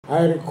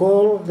I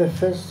recall the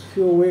first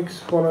few weeks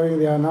following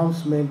the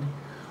announcement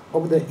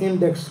of the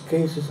index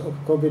cases of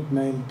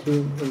COVID-19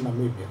 in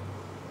Namibia.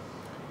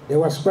 There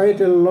was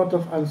quite a lot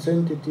of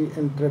uncertainty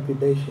and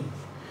trepidation,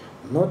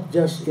 not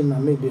just in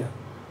Namibia,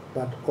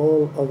 but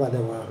all over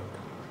the world.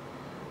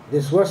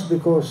 This was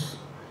because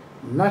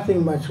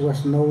nothing much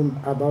was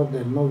known about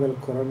the novel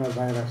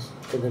coronavirus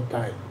at the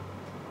time.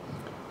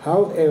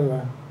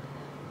 However,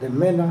 the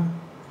manner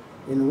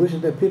in which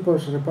the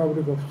People's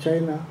Republic of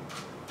China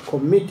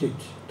committed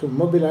to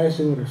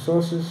mobilizing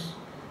resources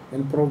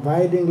and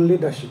providing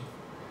leadership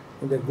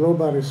in the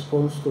global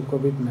response to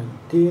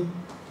COVID-19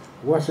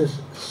 was a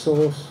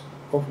source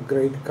of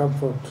great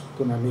comfort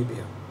to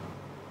Namibia.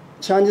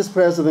 Chinese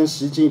President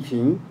Xi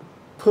Jinping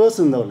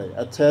personally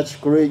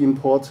attached great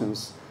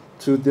importance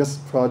to this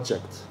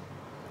project,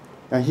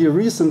 and he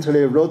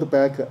recently wrote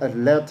back a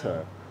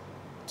letter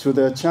to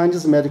the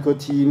Chinese medical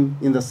team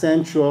in the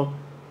Central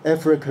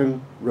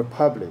African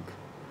Republic,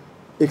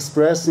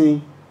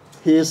 expressing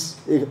his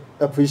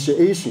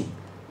appreciation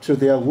to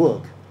their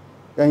work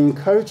and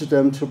encouraged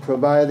them to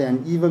provide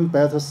an even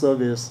better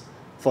service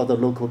for the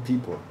local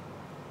people.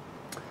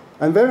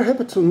 I'm very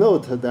happy to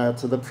note that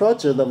the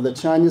project of the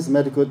Chinese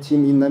medical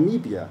team in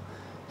Namibia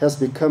has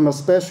become a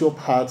special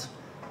part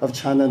of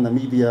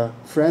China-Namibia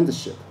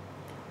friendship.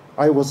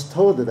 I was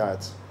told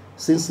that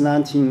since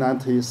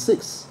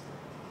 1996,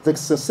 the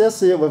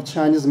successive of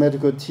Chinese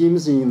medical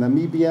teams in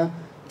Namibia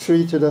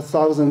treated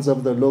thousands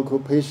of the local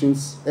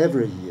patients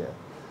every year,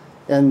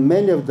 and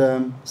many of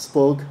them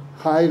spoke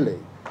highly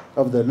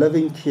of the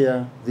loving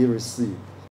care they received.